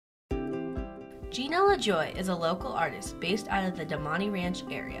Gina LaJoy is a local artist based out of the Damani Ranch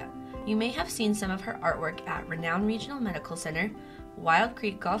area. You may have seen some of her artwork at Renown Regional Medical Center, Wild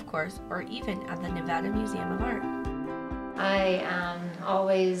Creek Golf Course, or even at the Nevada Museum of Art. I've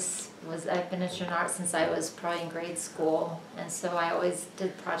been interested in art since I was probably in grade school, and so I always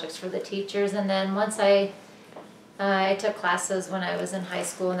did projects for the teachers. And then once I took classes when I was in high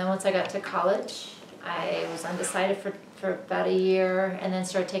school, and then once I got to college, I was undecided for about a year, and then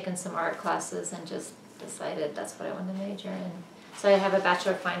started taking some art classes and just decided that's what I wanted to major in. So I have a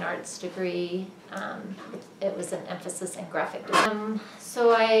Bachelor of Fine Arts degree. It was an emphasis in graphic design.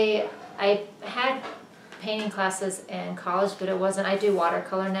 So I had painting classes in college, but it wasn't. I do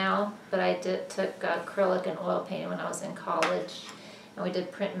watercolor now, but I took acrylic and oil painting when I was in college, and we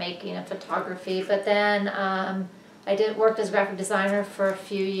did printmaking and photography. But then I worked as a graphic designer for a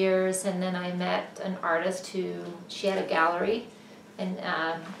few years, and then I met an artist she had a gallery in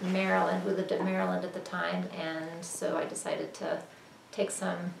Maryland. We lived in Maryland at the time, and so I decided to take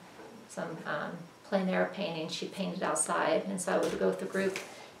some plein air painting. She painted outside, and so I would go with the group,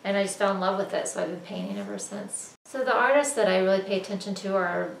 and I just fell in love with it, so I've been painting ever since. So the artists that I really pay attention to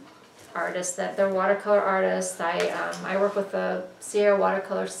are artists they're watercolor artists. I work with the Sierra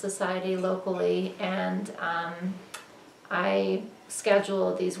Watercolor Society locally, and I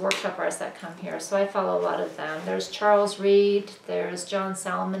schedule these workshop artists that come here, so I follow a lot of them. There's Charles Reed, there's John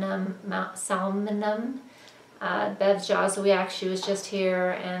Salmonum, Bev Joswiak, she was just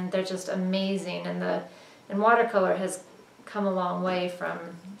here, and they're just amazing. And watercolor has come a long way from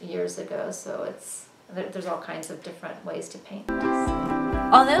years ago, so there's all kinds of different ways to paint.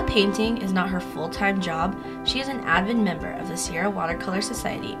 Although painting is not her full-time job, she is an avid member of the Sierra Watercolor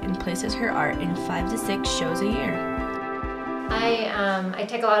Society and places her art in 5 to 6 shows a year. I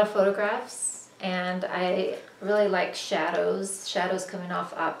take a lot of photographs, and I really like shadows coming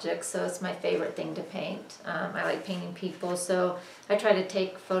off objects, so it's my favorite thing to paint. I like painting people, so I try to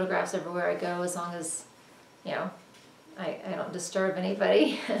take photographs everywhere I go, as long as, you know, I don't disturb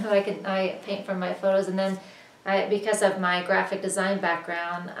anybody. I paint from my photos, and then because of my graphic design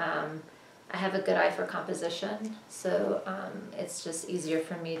background, I have a good eye for composition, so it's just easier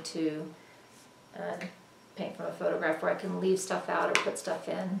for me to paint from a photograph where I can leave stuff out or put stuff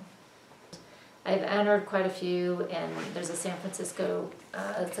in. I've entered quite a few, and there's a San Francisco,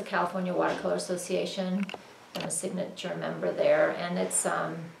 it's a California Watercolor Association. I'm a signature member there, and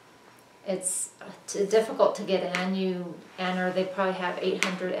it's difficult to get in. You enter, they probably have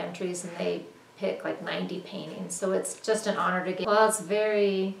 800 entries, and they pick like 90 paintings, so it's just an honor to get. Well, it's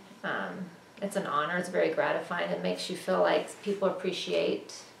very, it's an honor, it's very gratifying. It makes you feel like people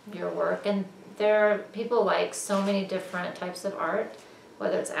appreciate your work, and people like so many different types of art,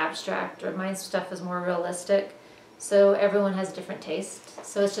 whether it's abstract or my stuff is more realistic, so everyone has a different taste.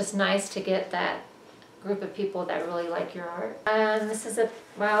 So it's just nice to get that group of people that really like your art. This is a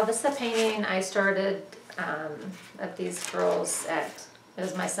painting I started of these girls it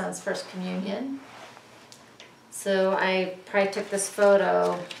was my son's first communion. So I probably took this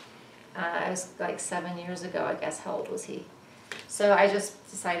photo, it was like 7 years ago, I guess. How old was he? So I just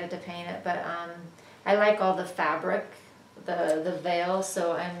decided to paint it, but I like all the fabric, the veil,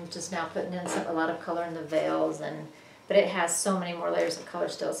 so I'm just now putting in a lot of color in the veils, but it has so many more layers of color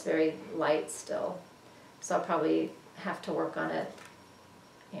still. It's very light still, so I'll probably have to work on it,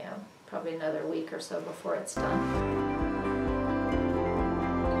 you know, probably another week or so before it's done.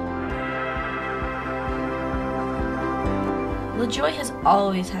 LaJoy has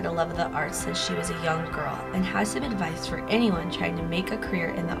always had a love of the arts since she was a young girl, and has some advice for anyone trying to make a career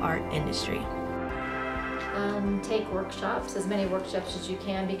in the art industry. Take workshops, as many workshops as you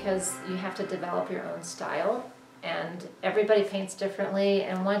can, because you have to develop your own style, and everybody paints differently,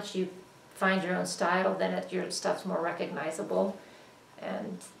 and once you find your own style, then your stuff's more recognizable,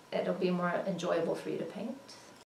 and it'll be more enjoyable for you to paint.